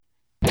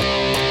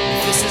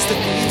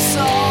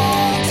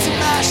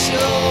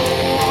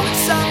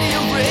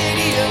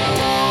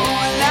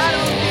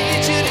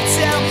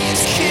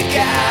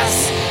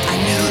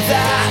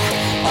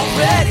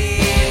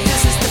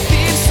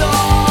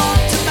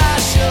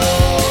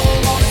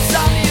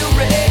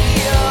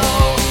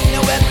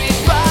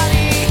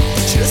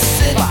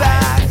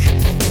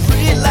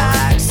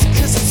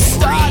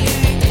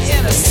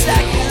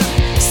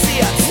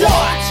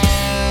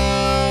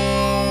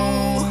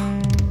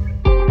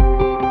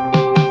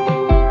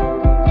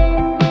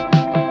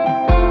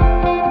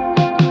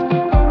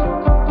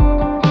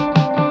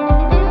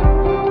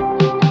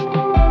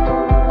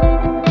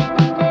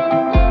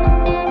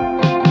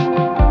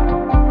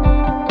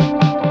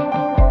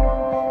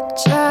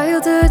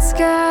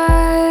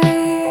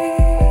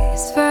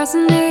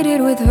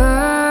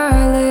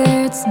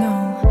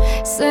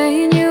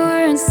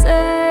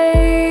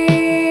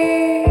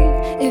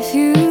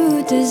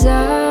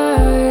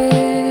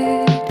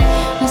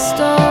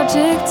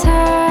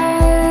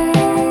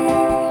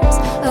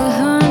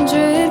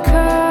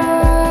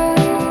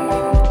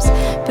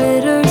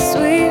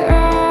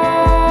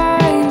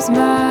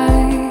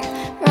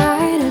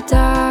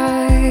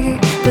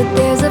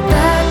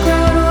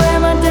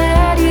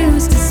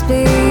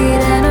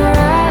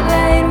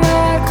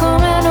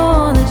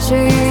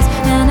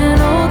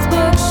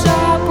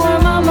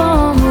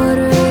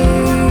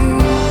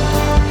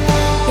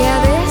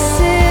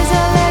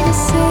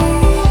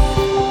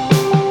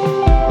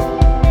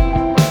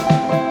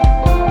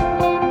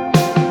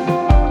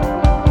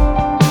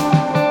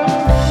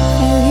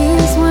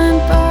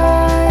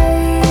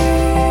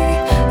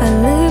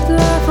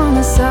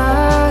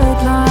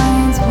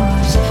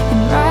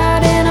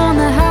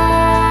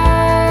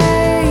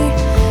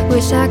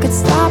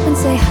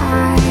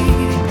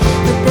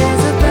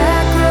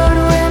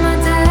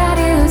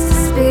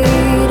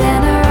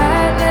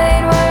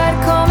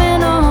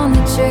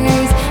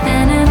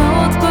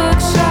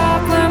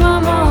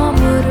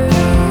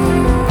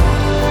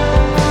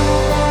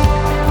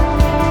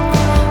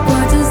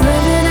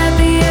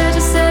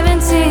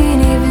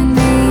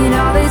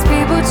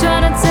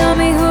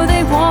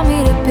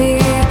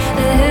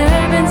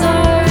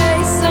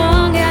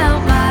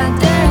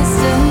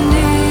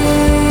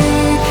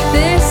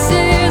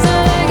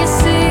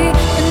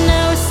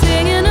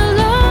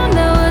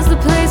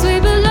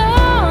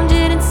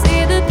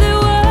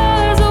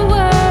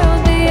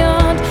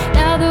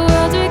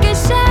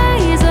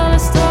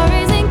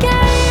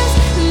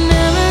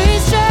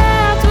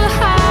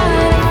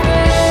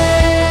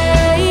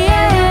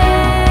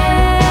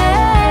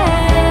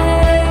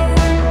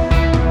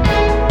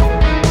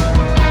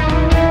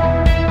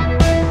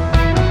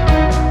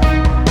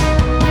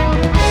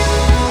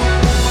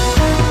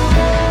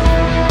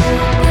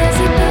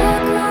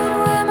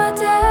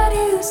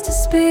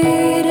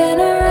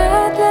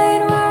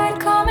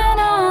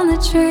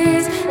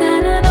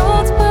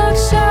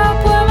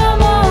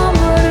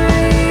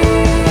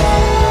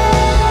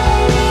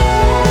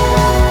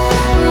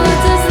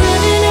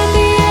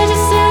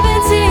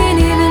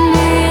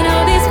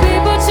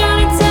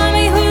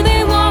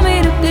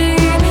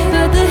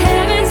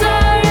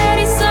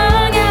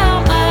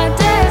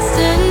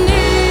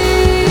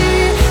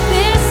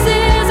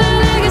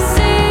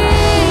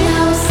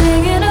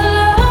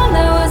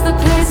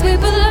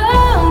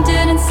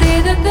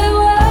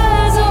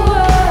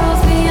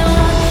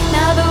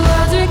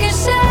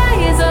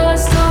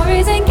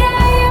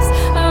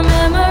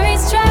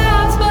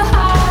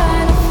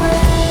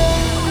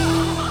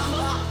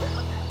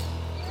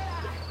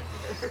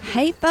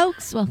Hey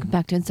folks, welcome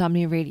back to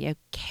Insomnia Radio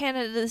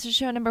Canada. This is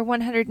show number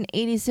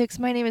 186.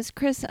 My name is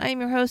Chris.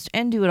 I'm your host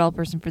and do-it-all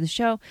person for the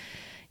show.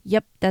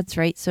 Yep, that's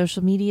right.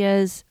 Social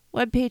medias,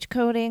 webpage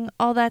coding,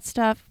 all that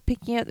stuff,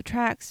 picking out the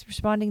tracks,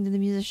 responding to the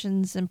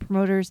musicians and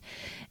promoters,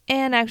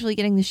 and actually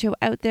getting the show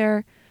out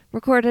there,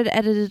 recorded,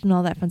 edited, and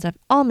all that fun stuff.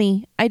 All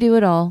me. I do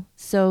it all.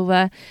 So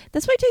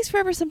that's why it takes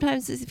forever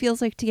sometimes, it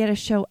feels like, to get a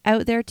show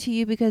out there to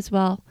you because,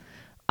 well,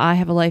 I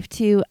have a life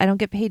too. I don't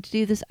get paid to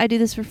do this. I do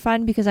this for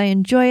fun because I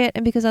enjoy it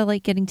and because I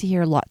like getting to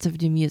hear lots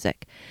of new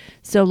music.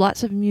 So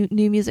lots of new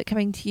music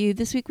coming to you.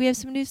 This week we have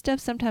some new stuff.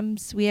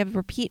 Sometimes we have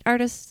repeat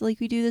artists like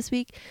we do this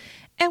week.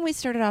 And we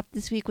started off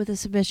this week with a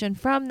submission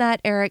from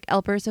that Eric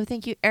Elper. So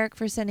thank you, Eric,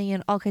 for sending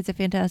in all kinds of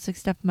fantastic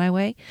stuff my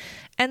way.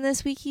 And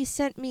this week he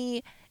sent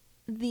me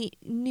the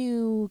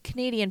new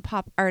Canadian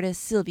pop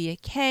artist Sylvia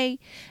Kay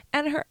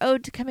and her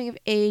ode to coming of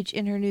age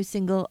in her new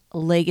single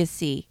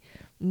Legacy.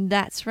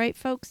 That's right,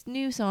 folks.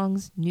 New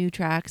songs, new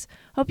tracks.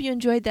 Hope you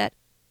enjoyed that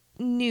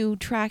new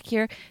track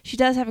here. She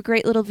does have a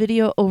great little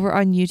video over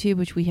on YouTube,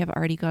 which we have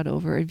already gone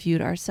over and viewed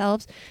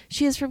ourselves.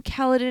 She is from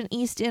Caledon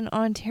East in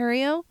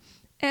Ontario,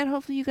 and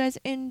hopefully you guys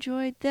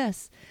enjoyed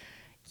this.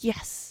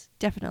 Yes,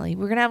 definitely.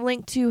 We're going to have a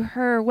link to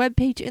her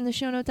webpage in the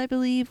show notes, I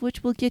believe,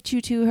 which will get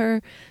you to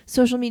her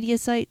social media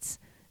sites,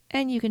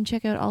 and you can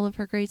check out all of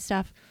her great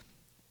stuff.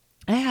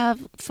 I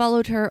have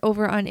followed her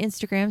over on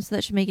Instagram, so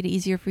that should make it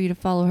easier for you to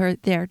follow her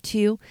there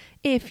too,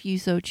 if you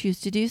so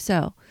choose to do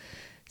so.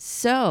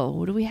 So,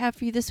 what do we have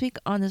for you this week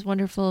on this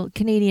wonderful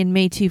Canadian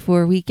May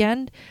 24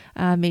 weekend?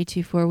 May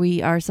 24,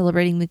 we are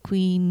celebrating the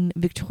Queen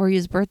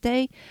Victoria's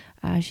birthday.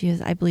 She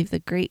is, I believe, the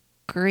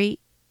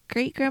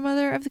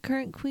great-great-great-grandmother of the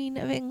current Queen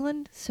of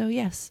England. So,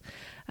 yes,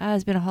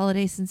 it's been a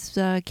holiday since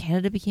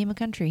Canada became a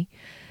country.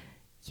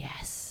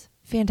 Yes,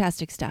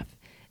 fantastic stuff.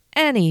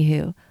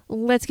 Anywho,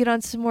 let's get on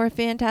some more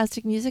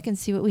fantastic music and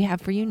see what we have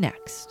for you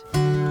next.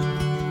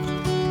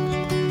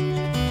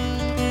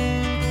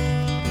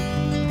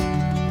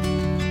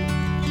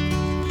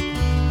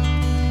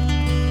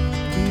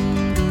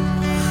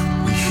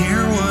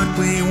 Hear what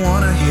we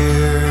want to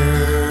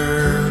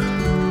hear.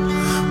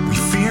 We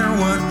fear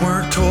what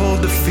we're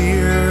told to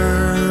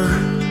fear.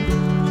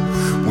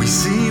 We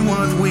see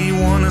what we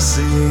want to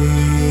see.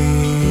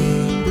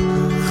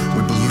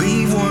 We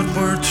believe what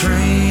we're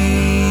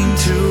trained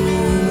to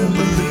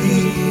believe.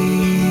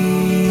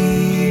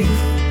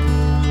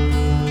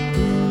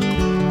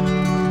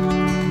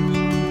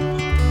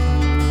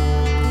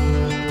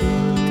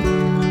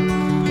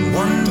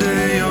 One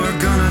day you're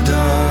gonna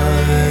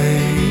die.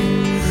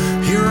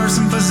 Here are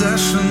some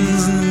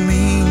possessions in the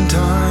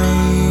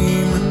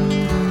meantime.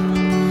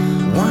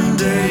 One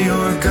day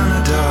you're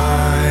gonna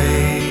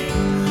die.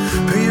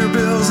 Pay your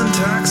bills and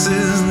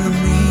taxes in the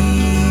meantime.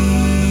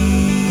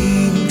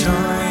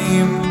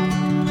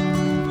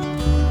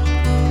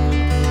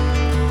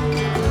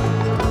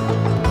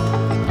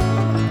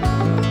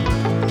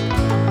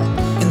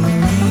 In the meantime.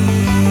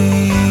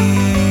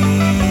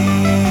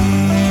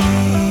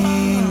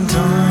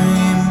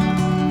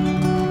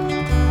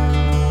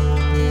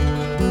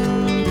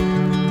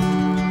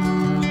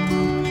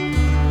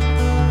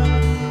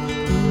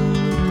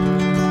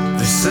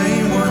 They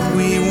say what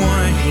we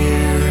want to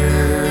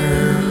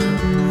hear.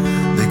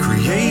 They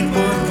create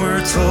what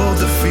we're told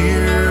to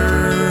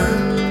fear.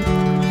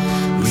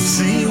 We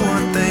see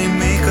what they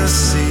make us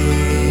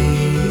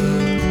see.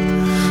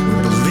 We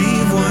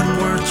believe what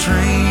we're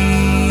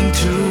trained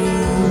to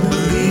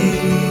believe.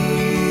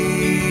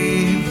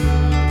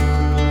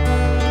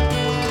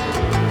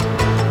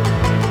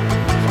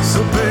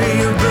 So pay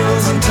your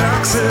bills and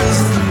taxes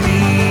in the meantime.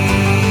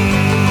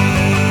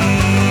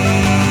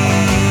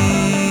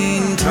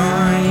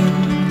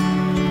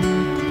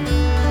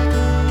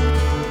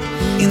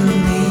 In the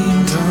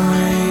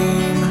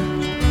meantime.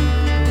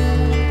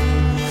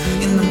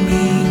 In the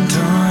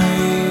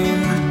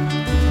meantime.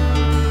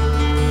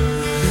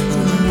 In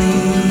the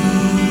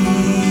meantime.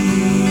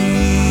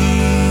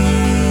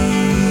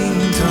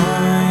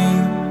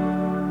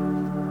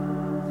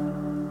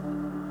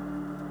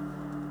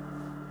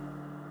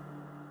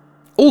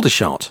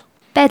 Aldershot,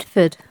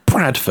 Bedford,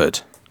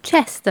 Bradford,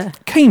 Chester,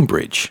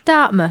 Cambridge,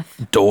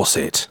 Dartmouth,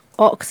 Dorset,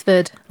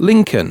 Oxford,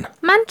 Lincoln,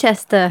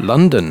 Manchester,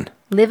 London,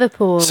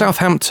 Liverpool,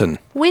 Southampton,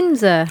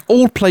 Windsor.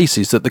 all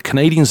places that the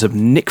Canadians have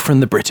nicked from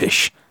the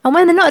British. And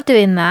when they're not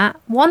doing that,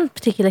 one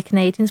particular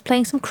Canadian's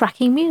playing some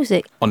cracking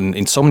music. On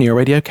Insomnia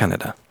Radio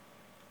Canada.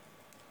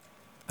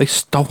 They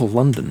stole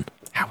London.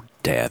 How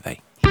dare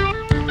they?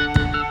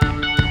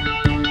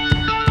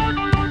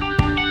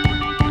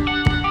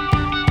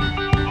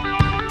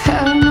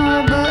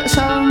 Paranoid, but it's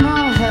all in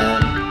my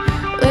head.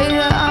 Laid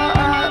it out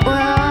right where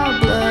I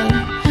bled.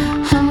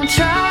 I'ma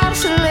try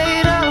to lay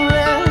it to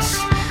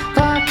rest,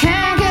 but I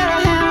can't get a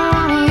handle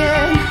on it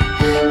yet.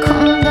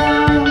 Coming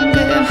down,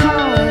 getting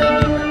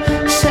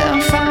higher.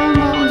 Setting fire,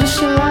 I'm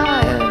just a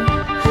liar.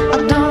 I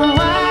don't know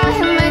why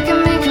you're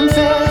making me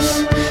confess,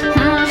 and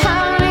I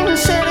haven't even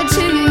said it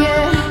to you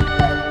yet.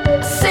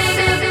 Say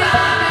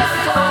goodbye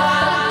before I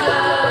go.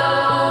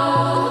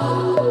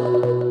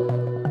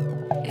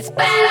 It's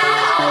better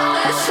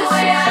this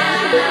way, I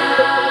know.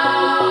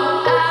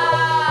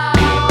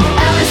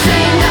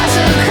 Everything got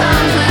so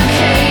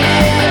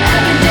complicated.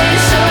 Every day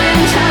so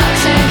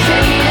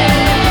intoxicated.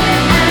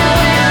 And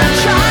when I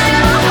try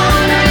to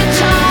hold it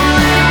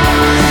tight,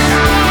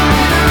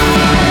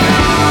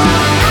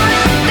 I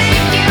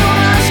think you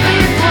must be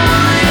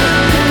blind.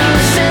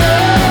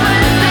 Still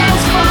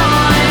everything's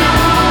fine.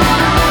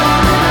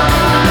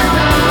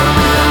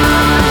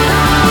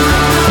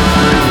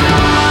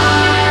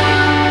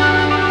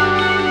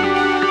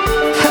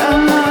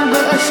 Paranoid,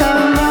 but it's all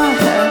in my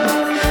head.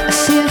 I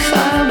see a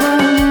fire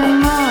burning in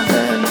my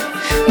bed.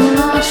 You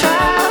know I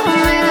tried, I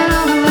made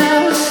another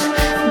mess.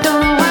 Don't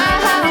know why I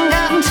haven't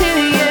gotten to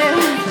you yet.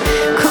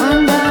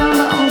 Coming down,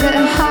 but I'm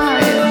getting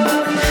higher.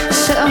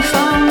 Setting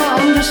fire, but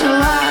I'm just a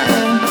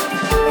liar.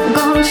 I'm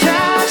gonna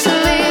try to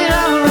lay it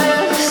on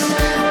rest,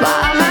 but I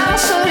haven't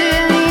sold it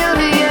any of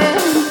it yet.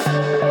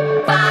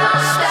 But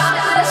I'll stop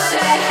to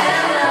say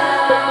hello.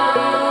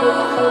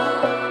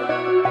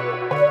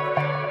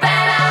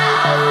 Better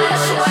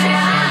this way, I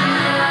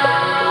know.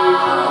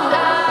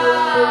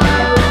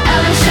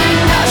 Everything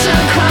got so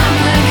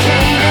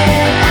complicated.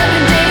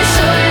 Every day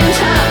so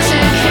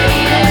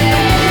intoxicated.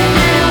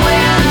 And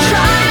when I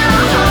try to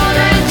hold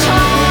it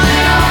tight,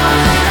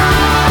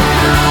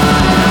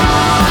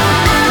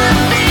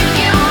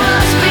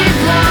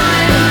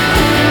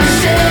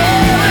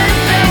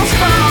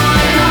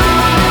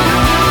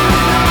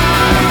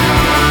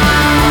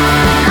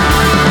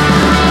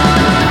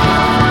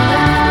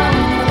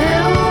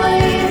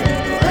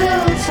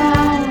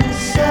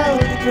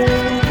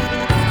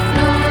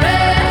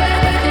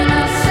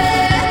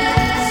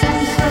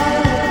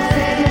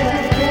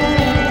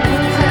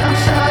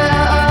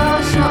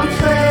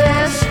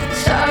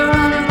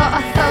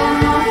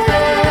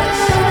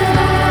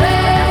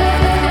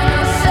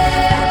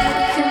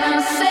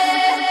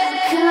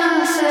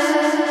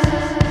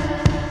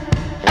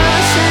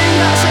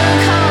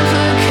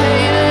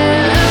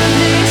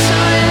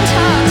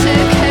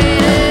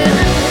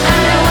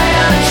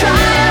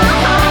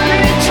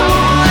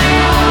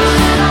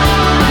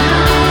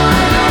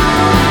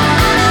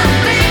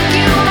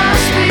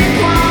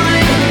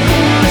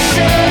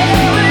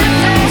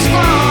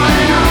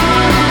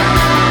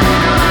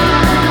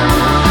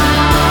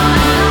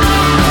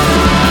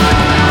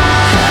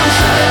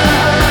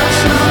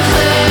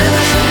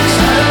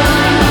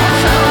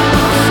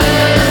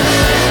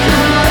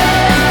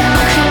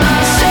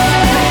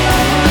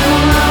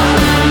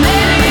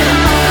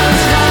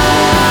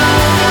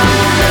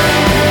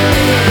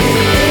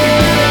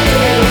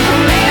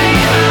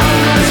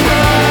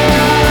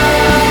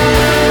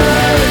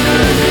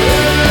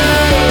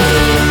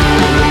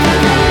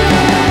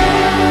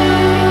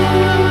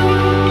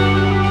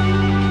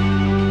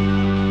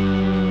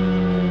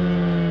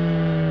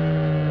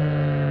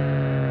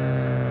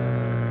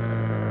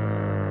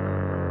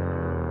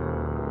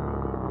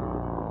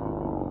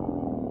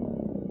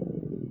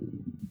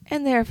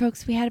 And there,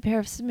 folks, we had a pair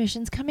of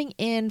submissions coming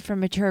in from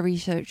Mature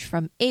Research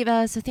from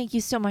Ava. So thank you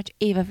so much,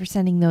 Ava, for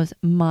sending those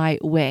my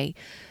way.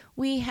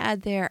 We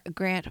had there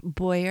Grant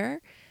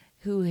Boyer,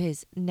 who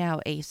is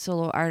now a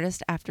solo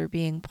artist after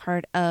being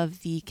part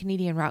of the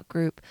Canadian rock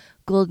group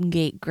Golden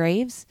Gate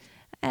Graves.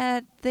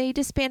 They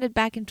disbanded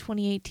back in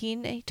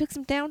 2018. He took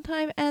some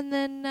downtime and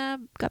then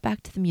got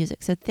back to the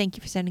music. So thank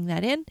you for sending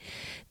that in.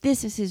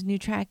 This is his new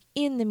track,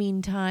 In the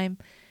Meantime.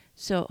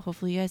 So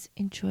hopefully you guys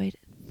enjoyed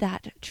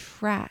that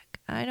track.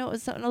 I know it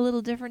was something a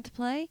little different to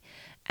play.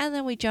 And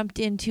then we jumped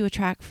into a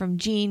track from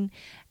Jean,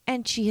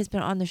 and she has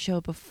been on the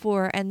show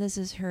before, and this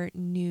is her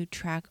new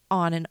track,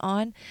 On and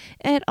On.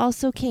 It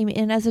also came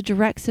in as a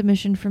direct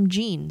submission from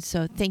Jean.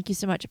 So thank you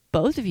so much,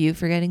 both of you,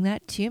 for getting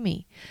that to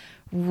me.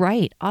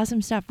 Right.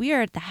 Awesome stuff. We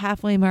are at the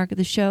halfway mark of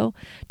the show.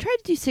 Try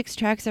to do 6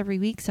 tracks every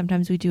week.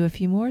 Sometimes we do a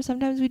few more.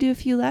 Sometimes we do a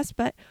few less.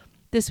 But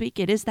this week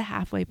it is the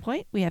halfway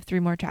point. We have 3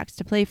 more tracks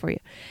to play for you.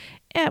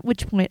 At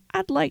which point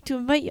I'd like to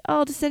invite you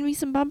all to send me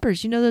some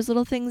bumpers. You know those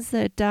little things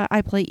that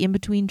I play in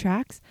between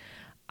tracks?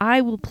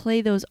 I will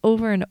play those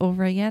over and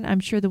over again. I'm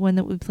sure the one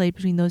that we played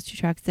between those 2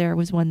 tracks there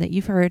was one that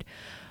you've heard,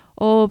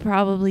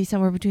 probably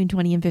somewhere between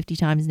 20 and 50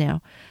 times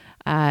now.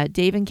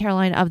 Dave and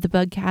Caroline of the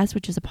Bugcast,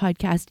 which is a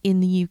podcast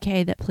in the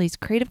UK that plays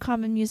Creative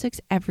Commons music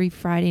every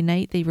Friday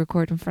night. They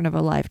record in front of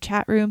a live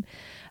chat room.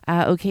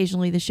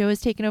 Occasionally the show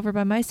is taken over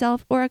by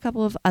myself or a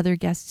couple of other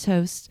guest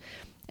hosts,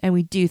 and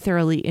we do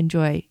thoroughly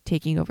enjoy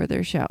taking over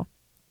their show.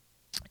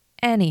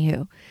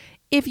 Anywho,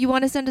 if you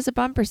want to send us a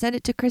bumper, send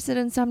it to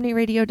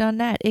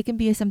chris@insomniaradio.net. It can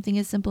be something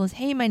as simple as,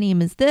 hey, my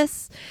name is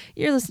this.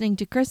 You're listening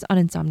to Chris on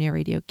Insomnia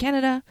Radio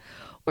Canada,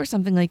 or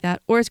something like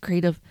that, or as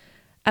creative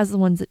as the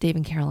ones that Dave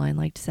and Caroline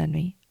like to send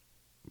me.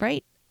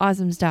 Right?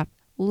 Awesome stuff.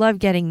 Love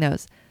getting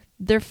those.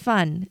 They're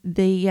fun.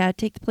 They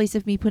take the place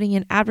of me putting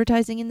in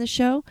advertising in the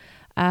show.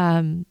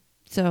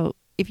 So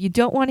if you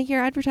don't want to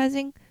hear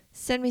advertising,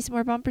 send me some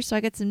more bumpers so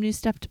I get some new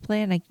stuff to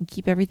play and I can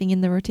keep everything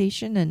in the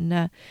rotation,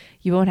 and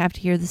you won't have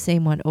to hear the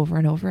same one over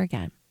and over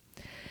again.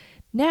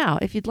 Now,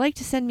 if you'd like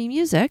to send me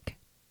music,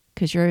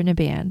 because you're in a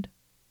band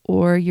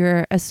or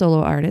you're a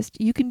solo artist,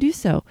 you can do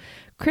so.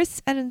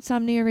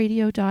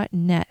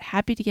 chris@insomniaradio.net.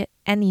 Happy to get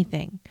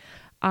anything.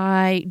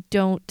 I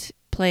don't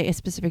play a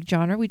specific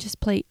genre. We just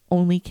play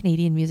only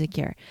Canadian music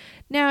here.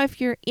 Now, if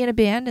you're in a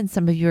band and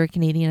some of you are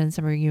Canadian and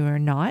some of you are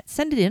not,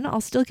 send it in.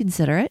 I'll still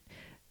consider it.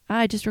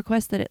 I just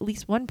request that at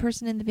least one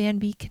person in the band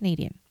be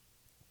Canadian.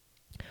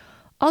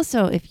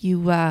 Also, if you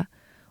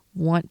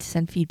want to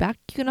send feedback,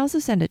 you can also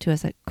send it to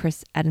us at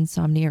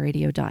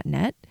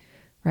chris@insomniaradio.net,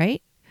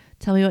 right?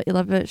 Tell me what you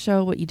love about the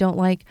show, what you don't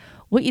like,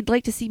 what you'd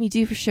like to see me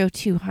do for show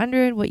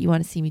 200, what you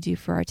want to see me do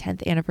for our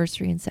 10th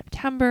anniversary in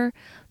September.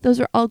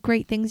 Those are all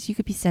great things you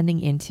could be sending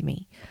in to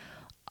me.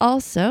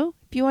 Also,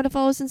 if you want to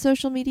follow us on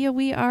social media,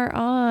 we are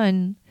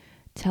on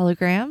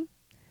Telegram,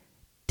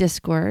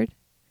 Discord,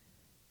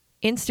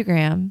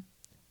 Instagram,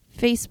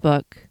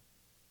 Facebook,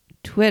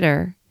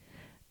 Twitter,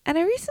 and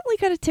I recently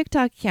got a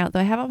TikTok account,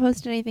 though I haven't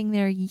posted anything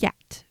there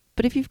yet.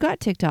 But if you've got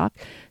TikTok,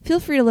 feel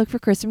free to look for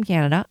Chris from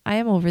Canada. I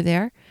am over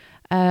there.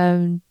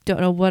 Don't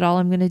know what all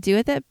I'm going to do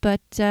with it,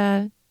 but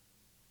I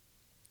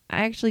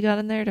actually got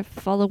in there to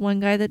follow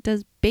one guy that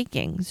does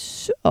baking.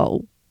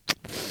 So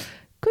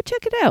go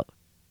check it out.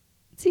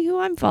 See who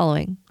I'm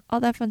following.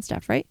 All that fun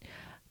stuff, right?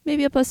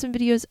 Maybe I'll post some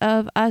videos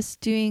of us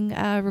doing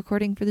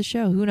recording for the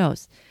show. Who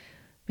knows?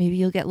 Maybe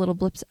you'll get little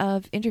blips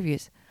of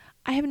interviews.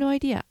 I have no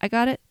idea. I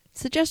got it.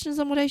 Suggestions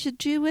on what I should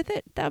do with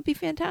it? That would be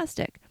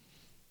fantastic.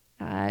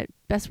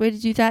 Best way to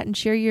do that and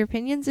share your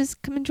opinions is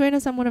come and join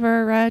us on one of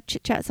our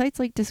chit-chat sites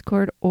like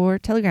Discord or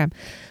Telegram.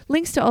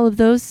 Links to all of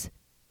those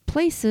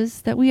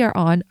places that we are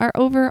on are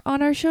over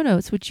on our show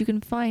notes, which you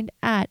can find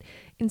at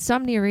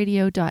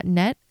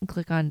insomniaradio.net and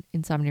click on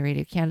Insomnia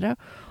Radio Canada,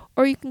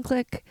 or you can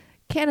click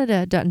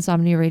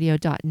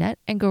canada.insomniaradio.net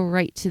and go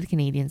right to the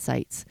Canadian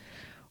sites.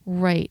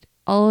 Right.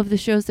 All of the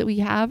shows that we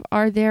have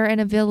are there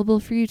and available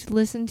for you to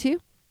listen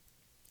to.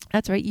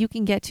 That's right. You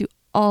can get to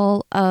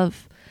all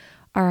of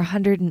our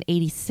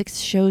 186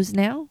 shows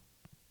now.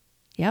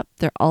 Yep,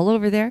 they're all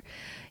over there.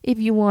 If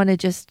you want to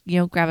just,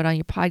 grab it on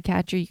your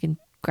podcatcher, you can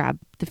grab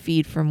the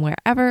feed from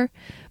wherever.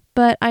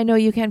 But I know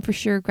you can for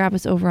sure grab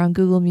us over on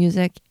Google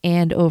Music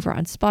and over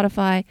on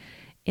Spotify.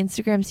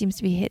 Instagram seems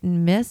to be hit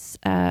and miss.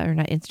 Or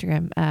not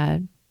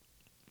Instagram.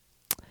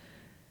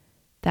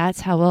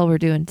 That's how well we're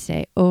doing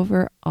today.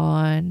 Over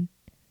on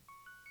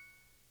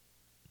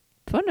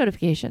phone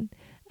notification.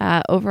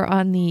 Over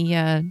on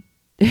the...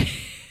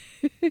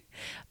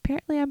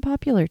 Apparently I'm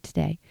popular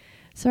today.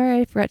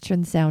 Sorry, I forgot to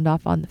turn the sound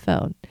off on the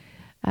phone.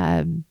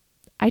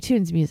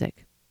 iTunes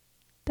Music.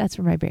 That's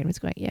where my brain was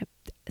going. Yeah.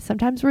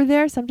 Sometimes we're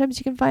there. Sometimes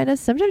you can find us.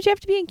 Sometimes you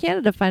have to be in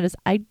Canada to find us.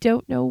 I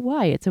don't know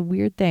why. It's a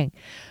weird thing.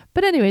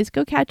 But anyways,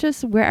 go catch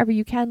us wherever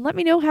you can. Let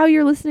me know how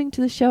you're listening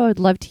to the show. I'd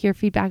love to hear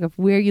feedback of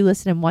where you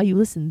listen and why you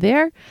listen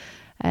there.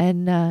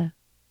 And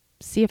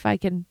see if I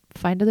can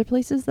find other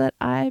places that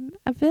I'm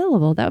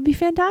available. That would be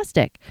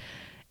fantastic.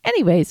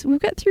 Anyways, we've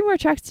got 3 more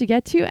tracks to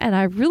get to, and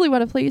I really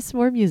want to play you some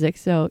more music.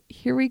 So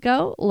here we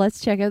go.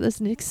 Let's check out this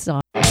next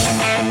song. I've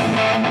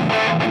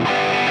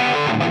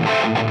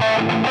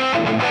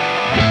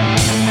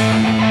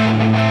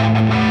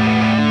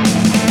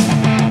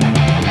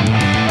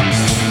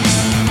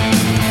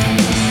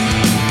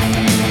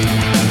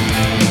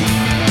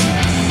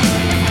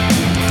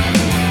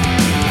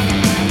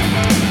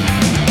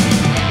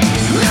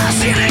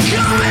seen it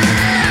coming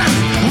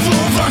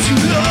for far too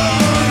long.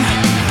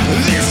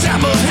 This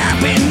type of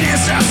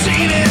happiness, I've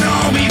seen it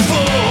all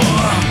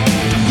before.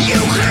 You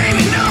claim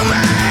you know me,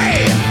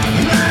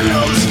 I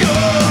know the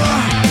score.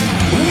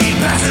 We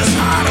pass this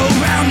heart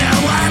around, now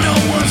I know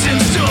what's in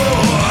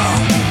store.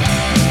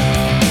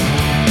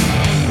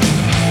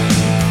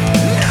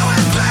 Now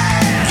at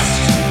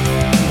last,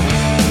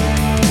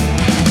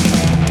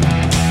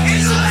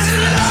 it's less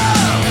than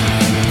love.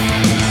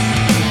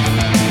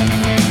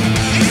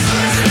 It's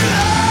less than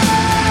love.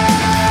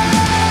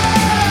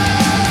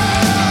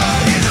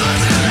 It's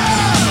less than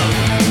love.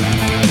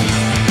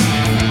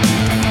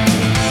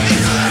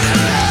 It's less than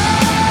love.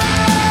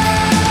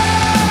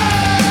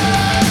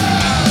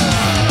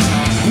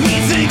 We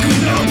think we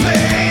know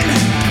pain,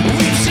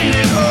 we've seen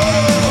it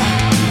all.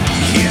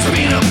 It's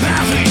been a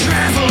path we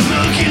travel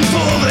looking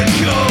for the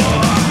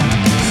cure.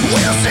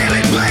 We'll save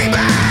it, baby,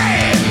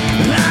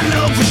 I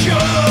know for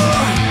sure.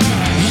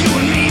 You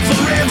and me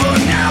forever,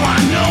 now I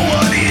know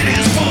what it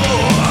is for.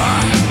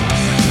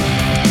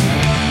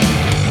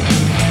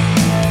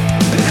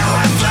 Now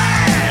at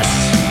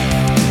last,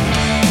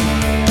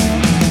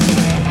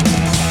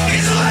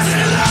 it's less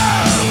than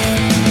love.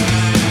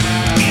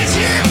 It's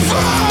here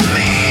for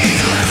me.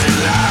 It's less than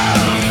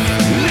love.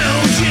 No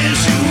chance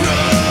to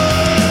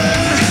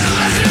run. It's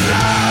less than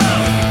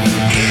love.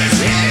 It's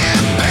here,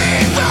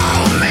 babe, for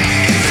me.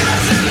 It's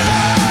less than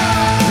love.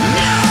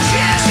 No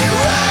chance to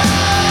run.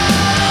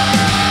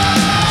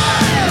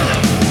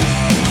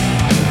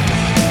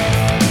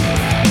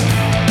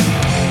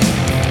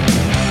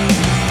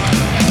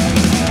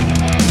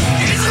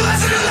 It's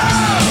less than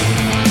love.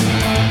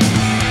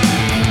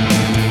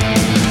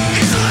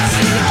 It's less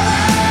than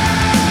love.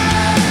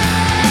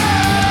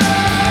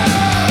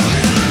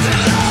 It's less than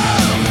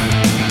love.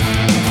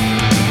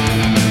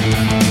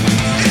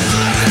 It's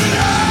less than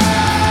love.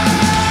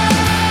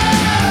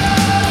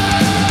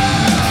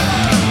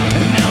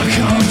 Now I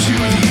come to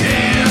the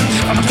end.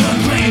 I'm done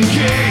playing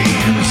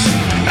games.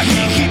 I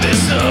can't keep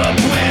this up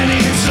when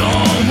it's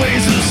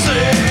always the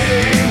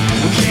same.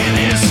 We can't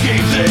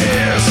escape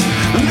this.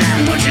 That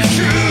much is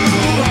true.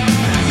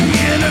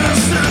 In a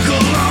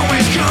circle,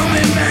 always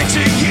coming back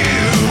to you.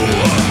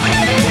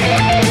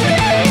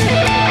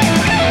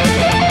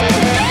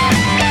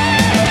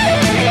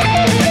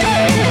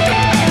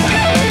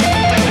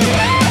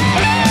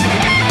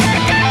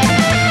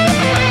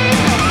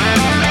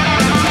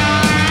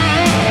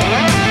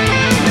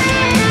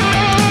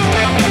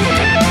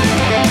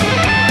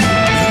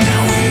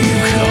 Now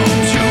we've come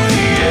to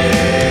the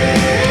end.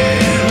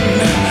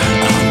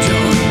 I'm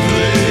done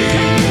playing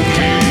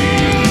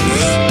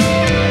games.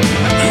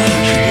 I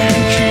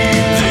can't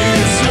keep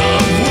this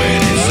up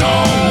when it's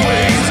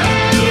always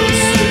the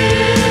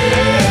same.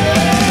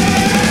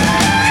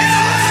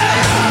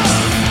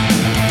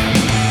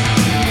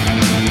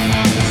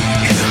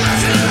 It's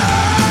less than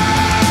love.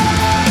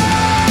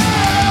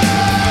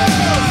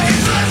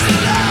 It's less than love. It's less than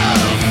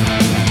love.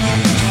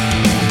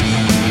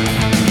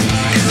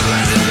 It's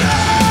less than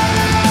love.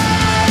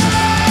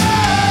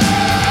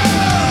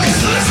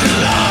 It's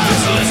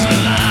less than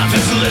life.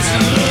 It's less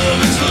than love.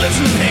 It's less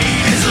than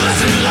hate. It's less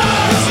than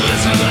love. It's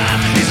less than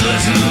life. It's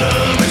less than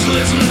love. It's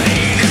less than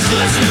hate. It's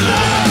less than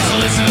love. It's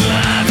less than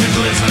life. It's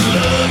less than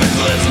love. It's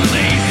less than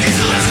hate.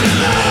 It's less than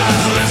love.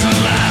 It's less than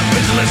life.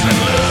 It's less than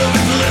love.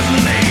 It's less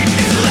than hate.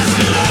 It's less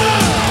than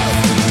love.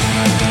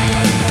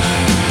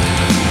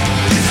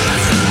 It's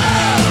less than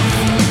love.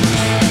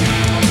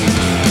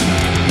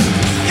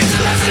 It's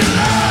less than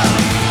love.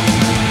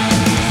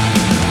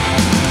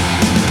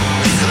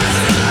 It's less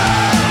than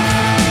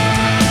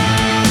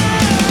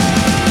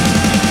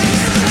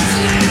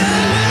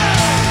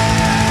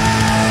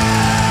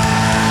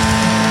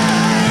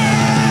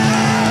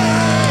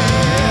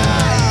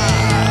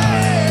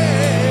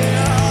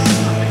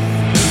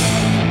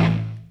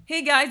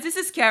Hey guys, this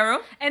is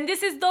Caro. And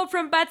this is Dope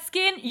from Bad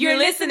Skin. You're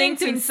listening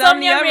to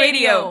Insomnia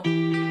Radio.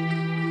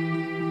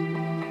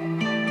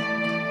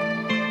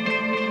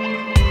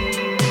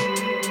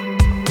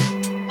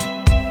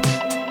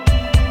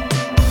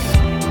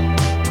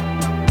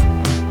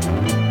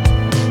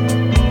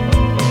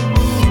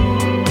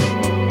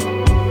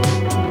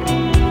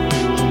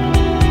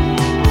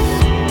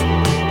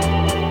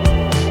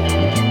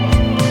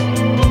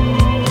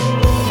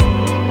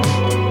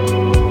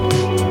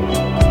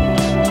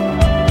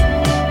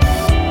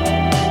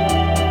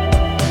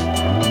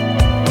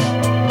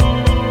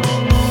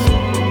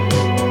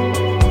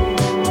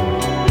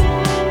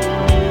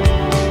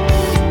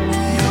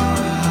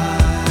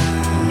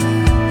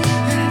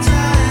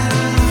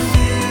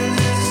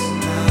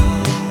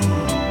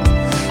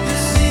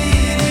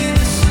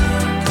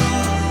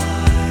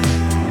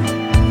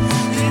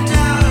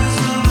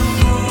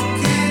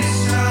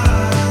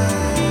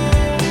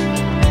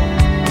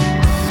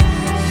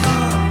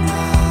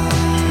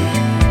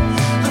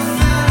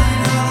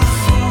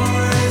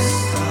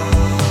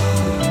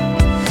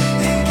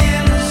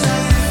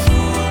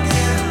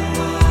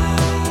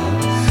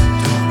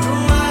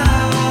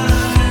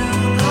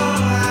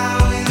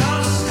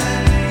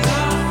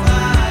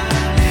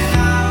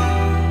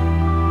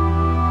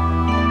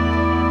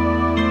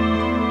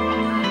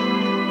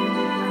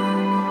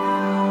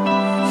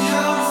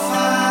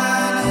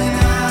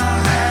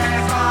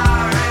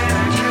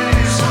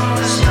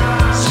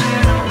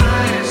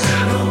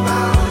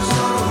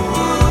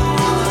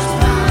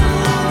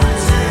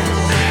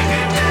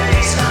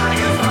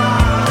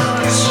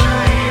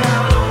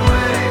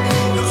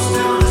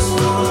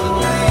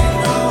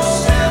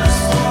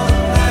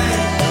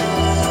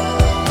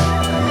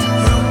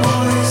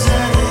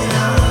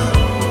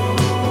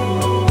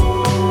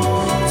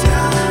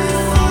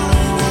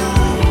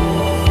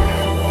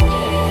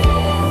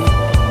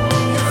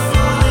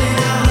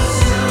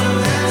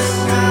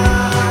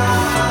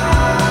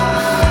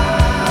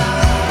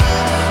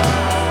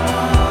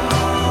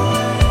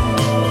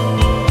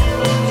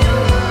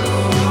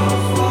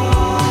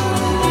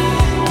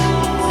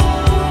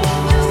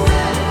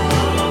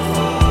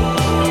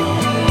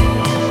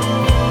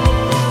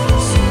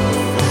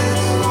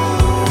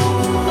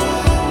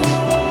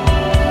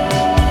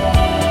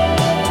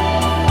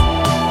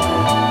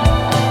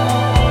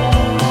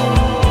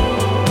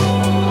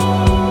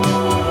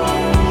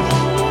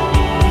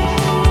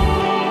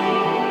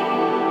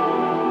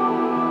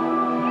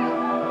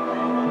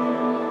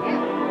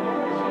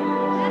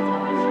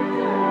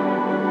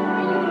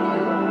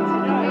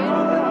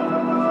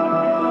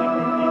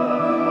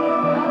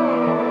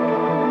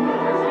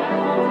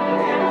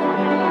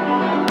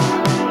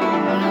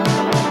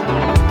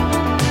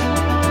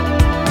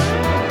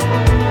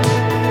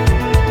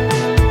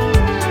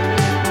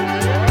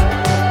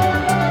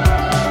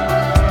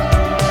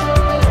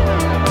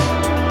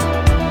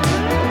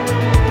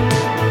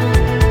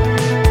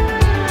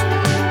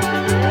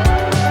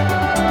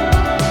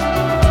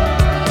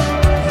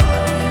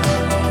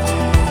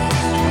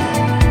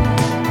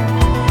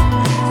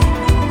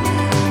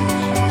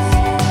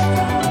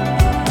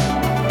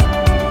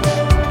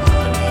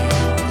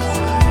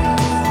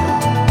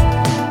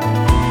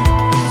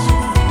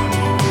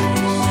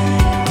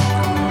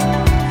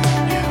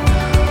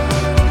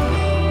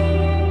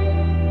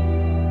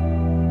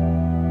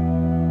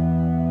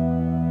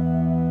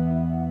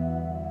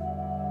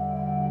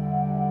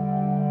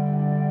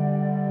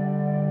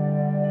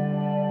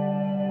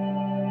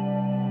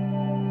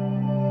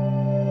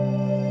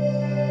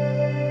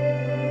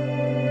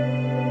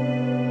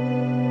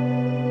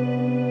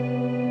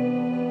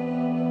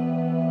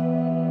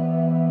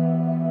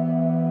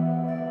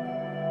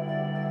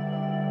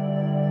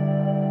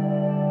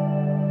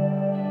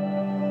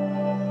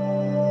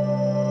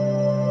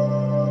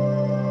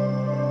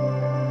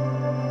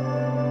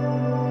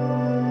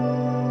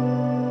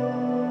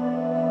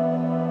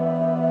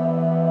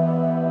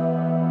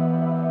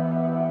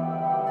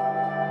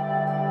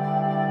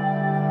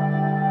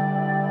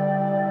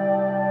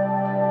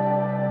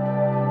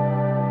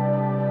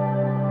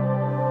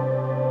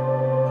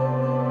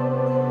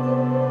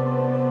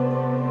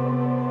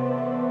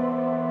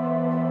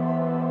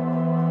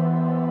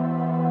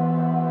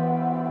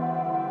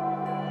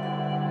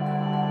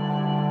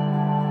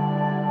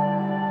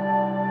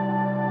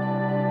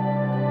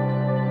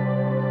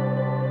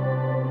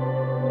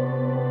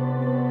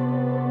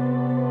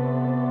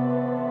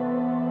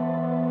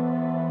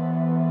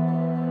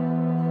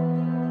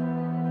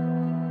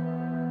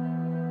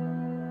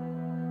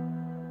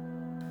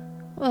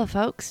 Well,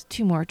 folks,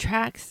 2 more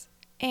tracks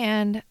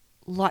and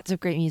lots of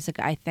great music,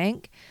 I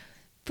think.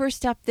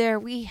 First up there,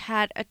 we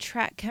had a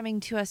track coming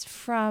to us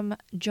from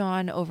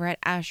John over at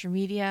Asher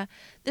Media.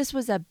 This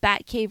was a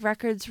Batcave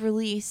Records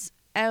release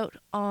out.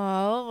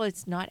 Oh,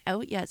 it's not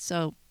out yet,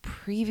 so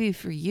preview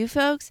for you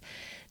folks.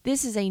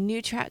 This is a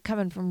new track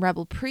coming from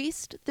Rebel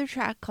Priest, their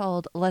track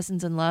called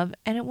Lessons in Love,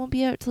 and it won't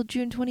be out till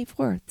June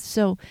 24th.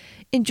 So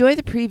enjoy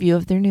the preview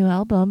of their new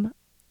album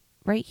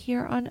right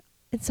here on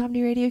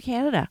Insomnia Radio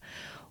Canada.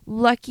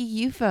 Lucky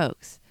you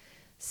folks.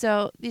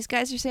 So these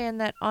guys are saying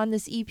that on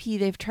this EP,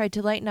 they've tried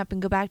to lighten up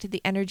and go back to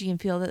the energy and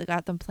feel that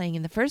got them playing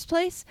in the first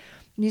place.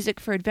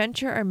 Music for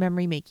adventure or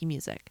memory-making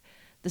music.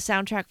 The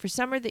soundtrack for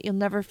summer that you'll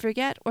never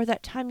forget, or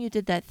that time you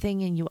did that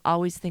thing and you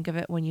always think of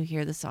it when you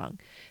hear the song.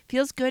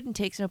 Feels good and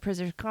takes no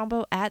prisoners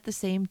combo at the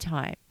same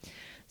time.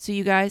 So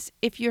you guys,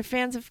 if you're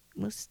fans of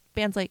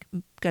bands like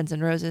Guns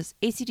N' Roses,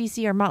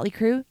 AC/DC, or Motley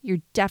Crue,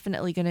 you're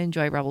definitely going to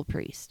enjoy Rebel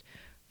Priest.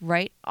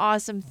 Right?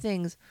 Awesome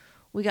things.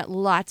 We got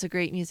lots of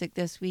great music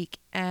this week,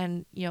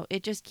 and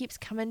it just keeps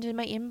coming to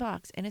my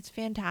inbox, and it's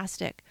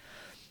fantastic.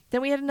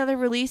 Then we had another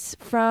release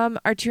from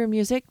Arturo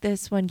Music.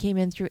 This one came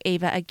in through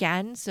Ava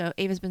again, so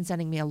Ava's been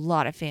sending me a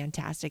lot of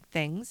fantastic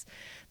things.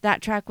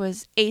 That track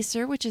was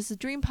Acer, which is the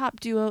dream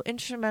pop duo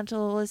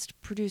instrumentalist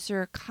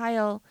producer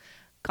Kyle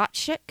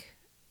Gottschalk.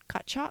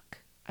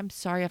 I'm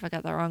sorry if I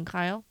got that wrong,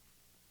 Kyle.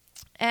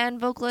 And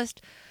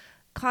vocalist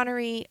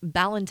Connery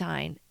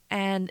Ballantyne.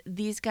 And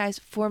these guys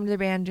formed their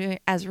band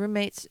as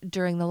roommates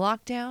during the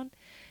lockdown.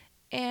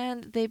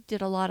 And they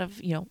did a lot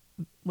of,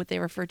 what they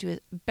refer to as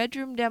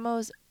bedroom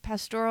demos,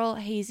 pastoral,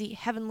 hazy,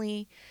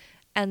 heavenly.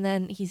 And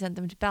then he sent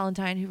them to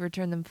Ballantyne, who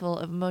returned them full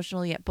of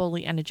emotional yet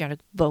boldly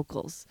energetic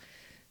vocals.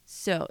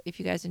 So if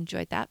you guys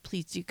enjoyed that,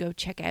 please do go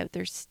check out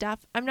their stuff.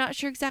 I'm not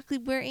sure exactly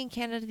where in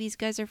Canada these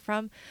guys are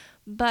from,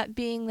 but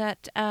being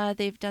that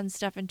they've done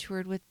stuff and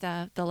toured with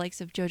the likes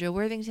of JoJo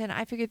Worthington,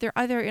 I figured they're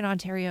either in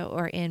Ontario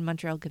or in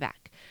Montreal,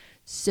 Quebec.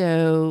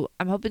 So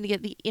I'm hoping to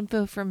get the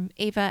info from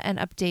Ava and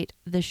update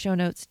the show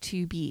notes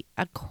to be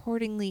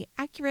accordingly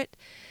accurate.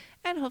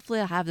 And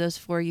hopefully I'll have those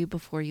for you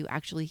before you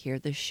actually hear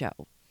the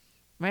show.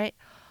 Right?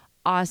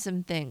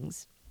 Awesome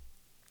things.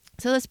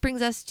 So this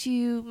brings us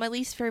to my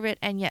least favorite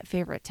and yet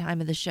favorite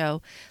time of the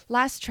show.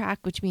 Last track,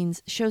 which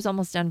means show's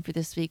almost done for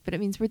this week, but it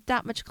means we're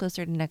that much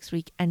closer to next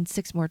week and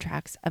 6 more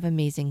tracks of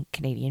amazing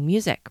Canadian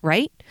music,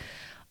 right?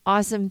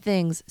 Awesome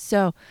things.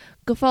 So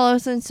go follow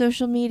us on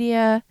social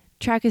media.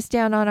 Track us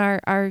down on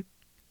our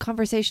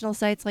conversational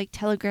sites like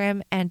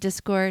Telegram and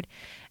Discord,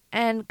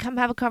 and come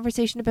have a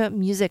conversation about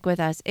music with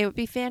us. It would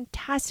be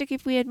fantastic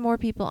if we had more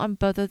people on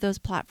both of those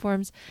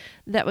platforms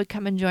that would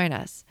come and join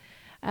us.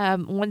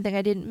 One thing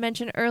I didn't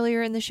mention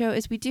earlier in the show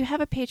is we do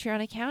have a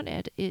Patreon account.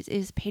 It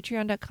is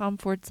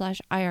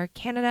patreon.com/IR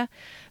Canada,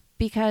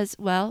 because,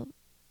 well,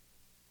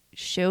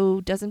 show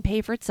doesn't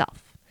pay for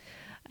itself.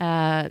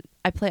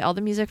 I play all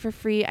the music for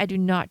free. I do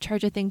not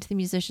charge a thing to the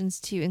musicians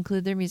to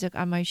include their music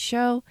on my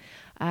show.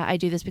 I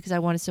do this because I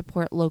want to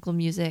support local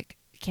music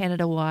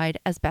Canada-wide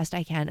as best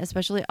I can,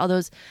 especially all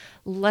those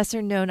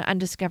lesser-known,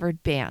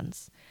 undiscovered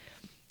bands.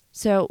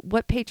 So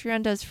what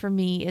Patreon does for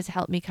me is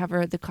help me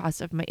cover the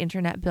cost of my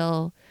internet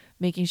bill,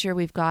 making sure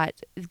we've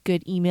got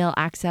good email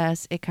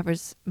access. It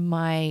covers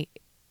my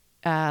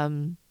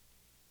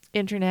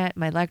internet,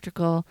 my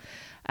electrical.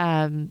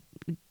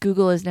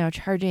 Google is now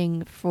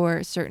charging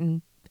for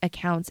certain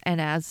accounts,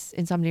 and as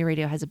Insomnia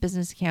Radio has a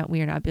business account,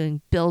 we are not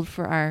being billed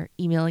for our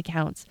email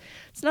accounts.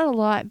 It's not a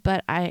lot,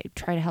 but I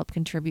try to help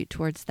contribute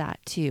towards that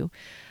too.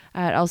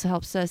 It also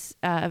helps us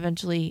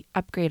eventually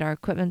upgrade our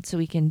equipment so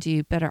we can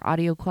do better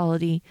audio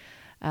quality.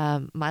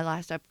 My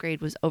last upgrade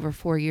was over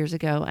 4 years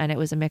ago, and it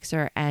was a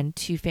mixer and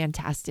 2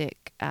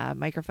 fantastic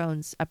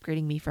microphones,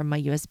 upgrading me from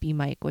my USB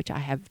mic, which I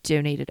have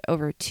donated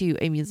over to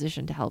a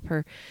musician to help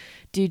her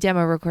do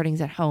demo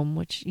recordings at home,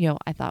 which,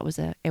 I thought was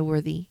a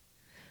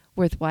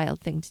worthwhile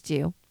thing to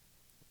do.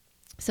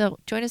 So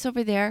join us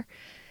over there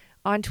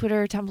on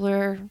Twitter,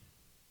 Tumblr.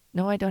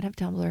 No, I don't have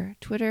Tumblr.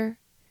 Twitter,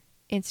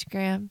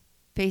 Instagram,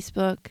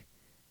 Facebook,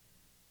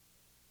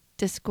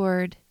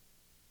 Discord.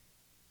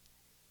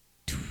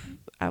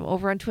 I'm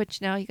over on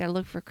Twitch now. You got to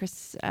look for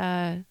Chris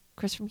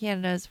from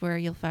Canada is where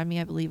you'll find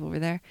me, I believe, over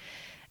there.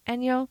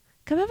 And,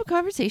 come have a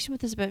conversation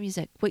with us about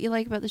music, what you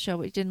like about the show,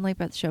 what you didn't like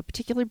about the show,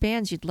 particular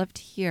bands you'd love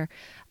to hear,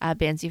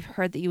 bands you've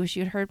heard that you wish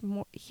you'd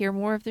hear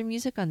more of their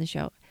music on the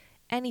show.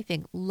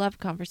 Anything. Love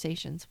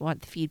conversations.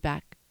 Want the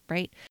feedback,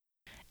 right?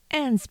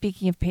 And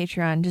speaking of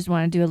Patreon, just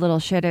want to do a little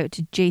shout out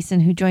to Jason,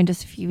 who joined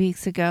us a few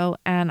weeks ago,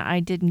 and I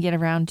didn't get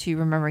around to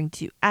remembering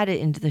to add it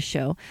into the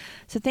show.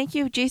 So thank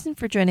you, Jason,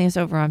 for joining us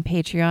over on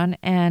Patreon,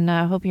 and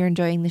I hope you're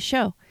enjoying the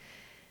show.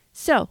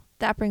 So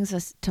that brings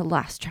us to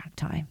last track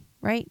time,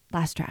 right?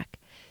 Last track.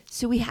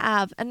 So we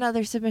have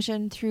another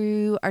submission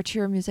through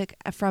Arturo Music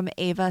from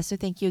Ava. So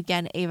thank you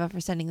again, Ava,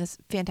 for sending this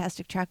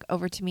fantastic track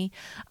over to me.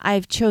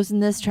 I've chosen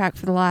this track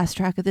for the last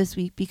track of this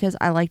week because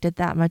I liked it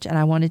that much and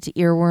I wanted to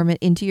earworm it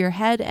into your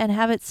head and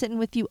have it sitting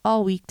with you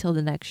all week till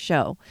the next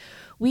show.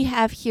 We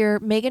have here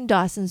Megan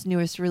Dawson's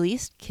newest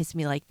release, Kiss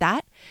Me Like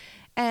That.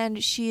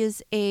 and she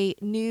is a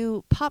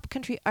new pop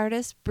country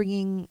artist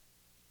bringing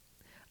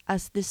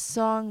us this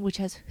song which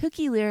has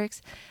hooky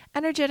lyrics,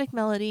 energetic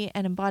melody,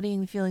 and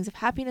embodying the feelings of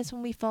happiness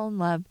when we fall in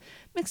love,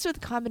 mixed with a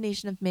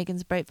combination of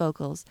Megan's bright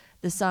vocals.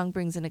 The song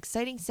brings an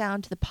exciting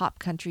sound to the pop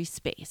country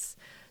space.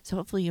 So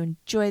hopefully you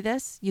enjoy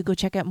this. You go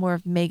check out more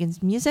of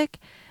Megan's music,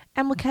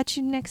 and we'll catch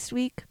you next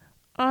week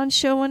on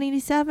Show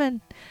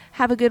 187.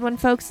 Have a good one,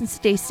 folks, and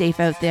stay safe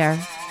out there.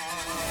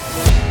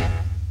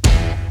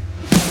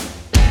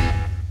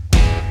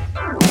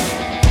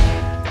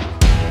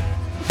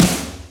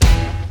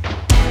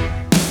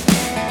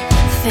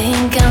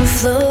 Think I'm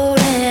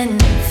floating,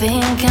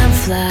 think I'm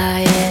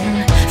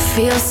flying.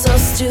 Feel so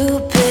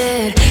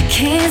stupid,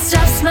 can't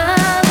stop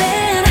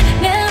smiling.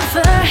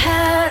 Never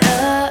had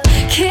a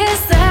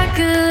kiss that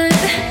good.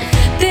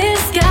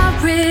 This guy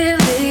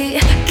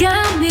really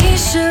got me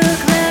shook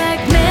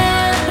like,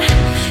 man,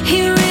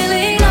 he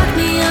really knocked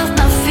me off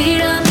my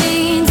feet. I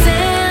mean,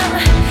 damn,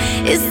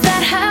 is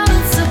that how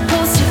it's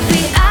supposed to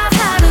be? I've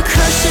had a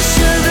crush, a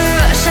sugar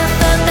rush. I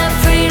thought that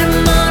freedom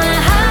on a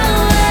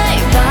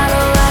highway,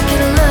 bottle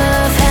rocket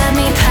love had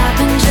me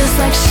popping just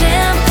like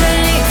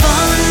champagne,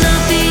 falling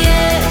off the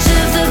edge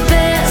of the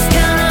best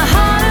kind of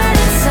heart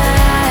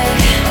attack.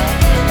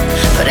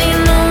 But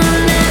ain't no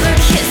one ever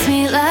kissed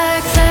me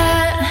like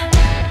that.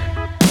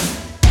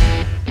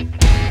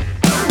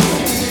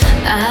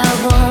 I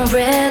want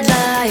red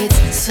lights,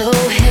 so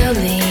hill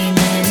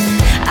leaning.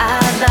 I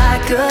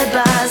like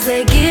goodbyes,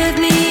 they give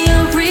me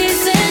a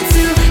reason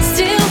to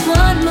steal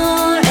one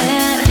more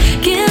and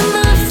get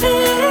my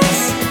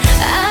fix.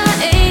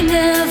 I ain't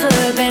never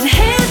been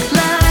hit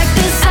like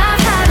this. I've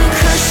had a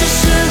crush, a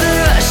sugar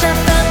rush. I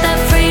felt that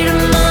freedom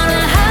on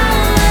a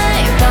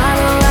highway,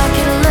 bottle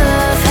rocket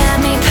love had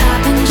me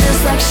popping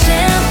just like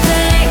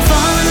champagne,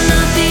 falling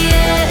off the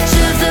edge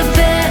of the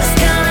best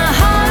kind of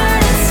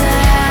heart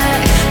attack.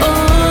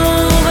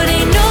 Oh, but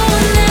ain't no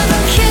one ever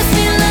kissed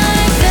me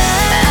like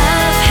that.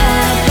 I've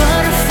had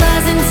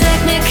butterflies in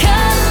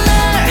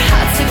Technicolor,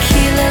 hot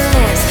tequila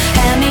lips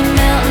had me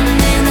melting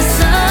in the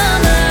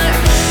summer.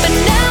 But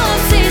now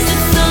I've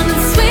tasted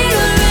something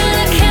sweeter and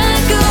I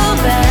can't go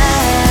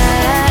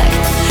back.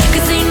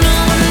 'Cause ain't no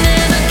one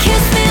ever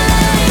kissed me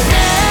like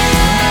that.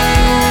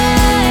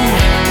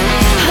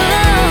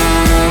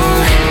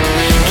 Oh,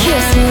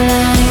 kiss me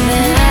like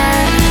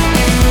that.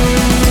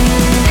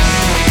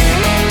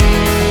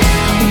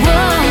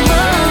 Whoa,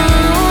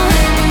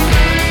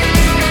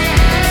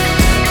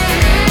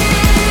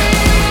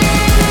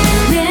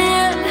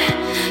 man,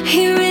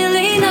 he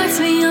really knocks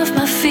me off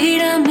my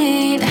feet. I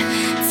mean,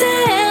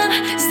 damn,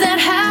 is that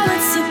how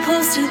it's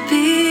supposed to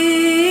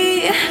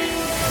be?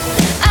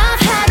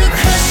 I've had a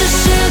crush, a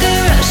sugar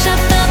rush. I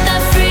felt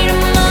that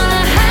freedom on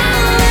a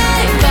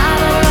highway,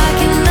 bottle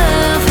rocket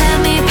love had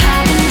me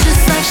popping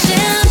just like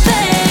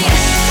champagne,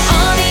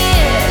 on the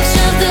edge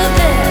of the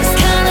best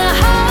kind of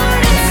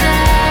heart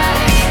attack.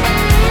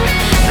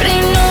 But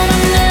ain't no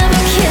one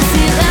ever kissed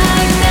me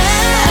like that.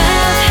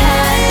 I've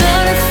had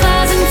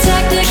butterflies in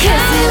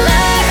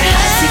Technicolor,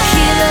 hot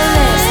tequila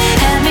lips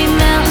had me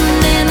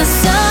melting in the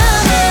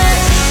summer.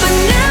 But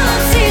now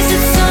I've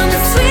tasted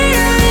something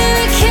sweeter and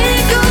I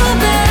can't go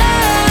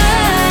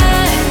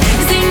back.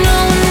 'Cause ain't no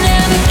one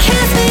ever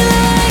kissed me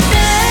like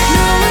that.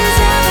 No one's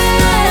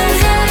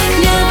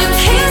never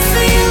kissed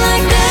me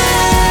like that.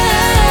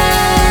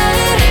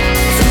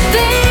 So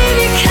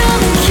baby,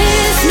 come and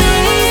kiss me.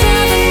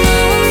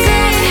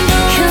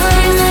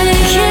 Come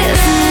and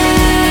kiss me.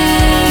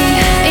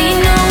 Ain't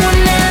no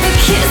one ever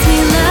kissed me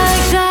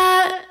like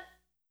that.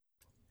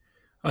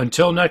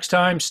 Until next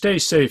time, stay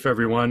safe,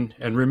 everyone,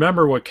 and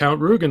remember what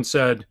Count Rugen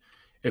said,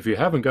 if you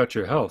haven't got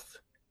your health,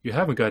 you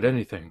haven't got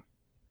anything.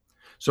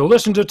 So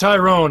listen to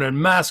Tyrone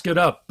and mask it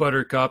up,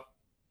 Buttercup.